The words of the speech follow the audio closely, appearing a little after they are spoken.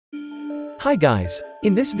Hi guys,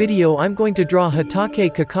 in this video I'm going to draw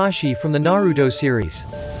Hatake Kakashi from the Naruto series.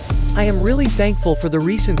 I am really thankful for the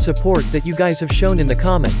recent support that you guys have shown in the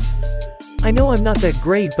comments. I know I'm not that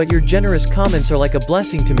great, but your generous comments are like a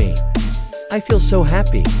blessing to me. I feel so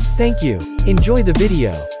happy. Thank you. Enjoy the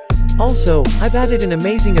video. Also, I've added an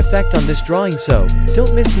amazing effect on this drawing, so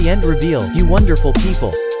don't miss the end reveal, you wonderful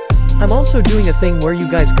people. I'm also doing a thing where you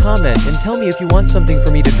guys comment and tell me if you want something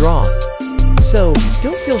for me to draw. So,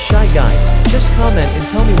 don't feel shy guys, just comment and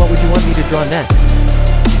tell me what would you want me to draw next.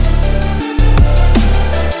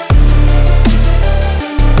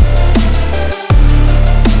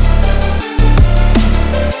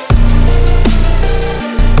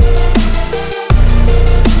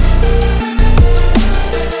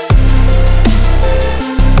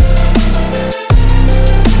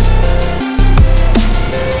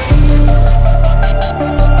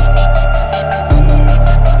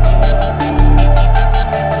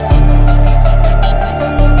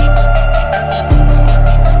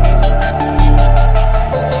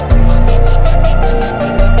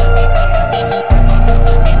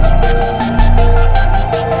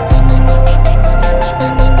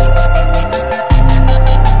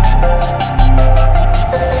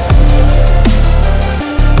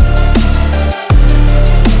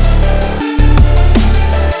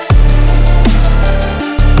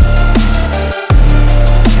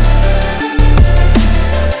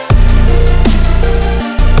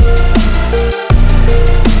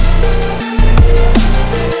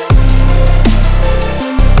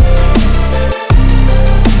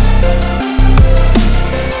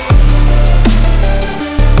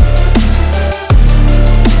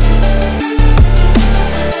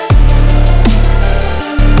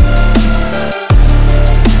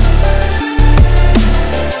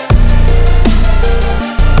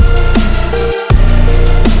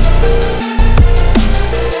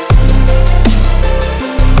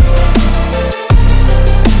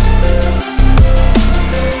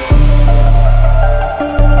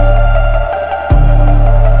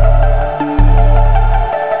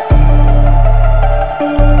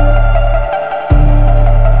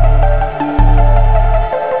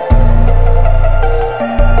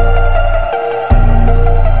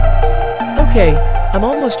 Okay, I'm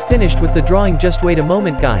almost finished with the drawing, just wait a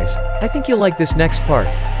moment guys, I think you'll like this next part.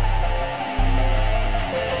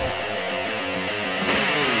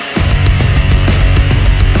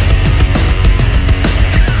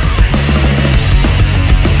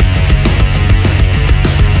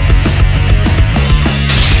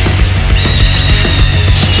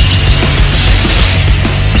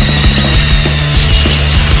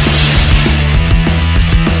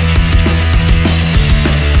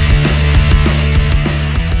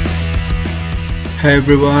 Hi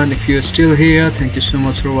everyone, if you're still here, thank you so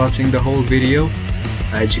much for watching the whole video.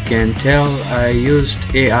 As you can tell, I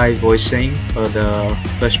used AI voicing for the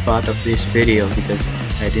first part of this video because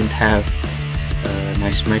I didn't have a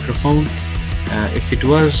nice microphone. If it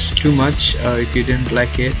was too much or if you didn't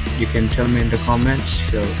like it, you can tell me in the comments.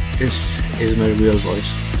 So this is my real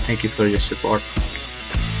voice. Thank you for your support.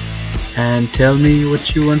 And tell me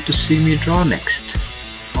what you want to see me draw next.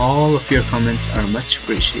 All of your comments are much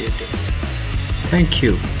appreciated. Thank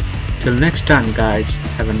you. Till next time guys,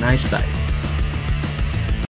 have a nice life.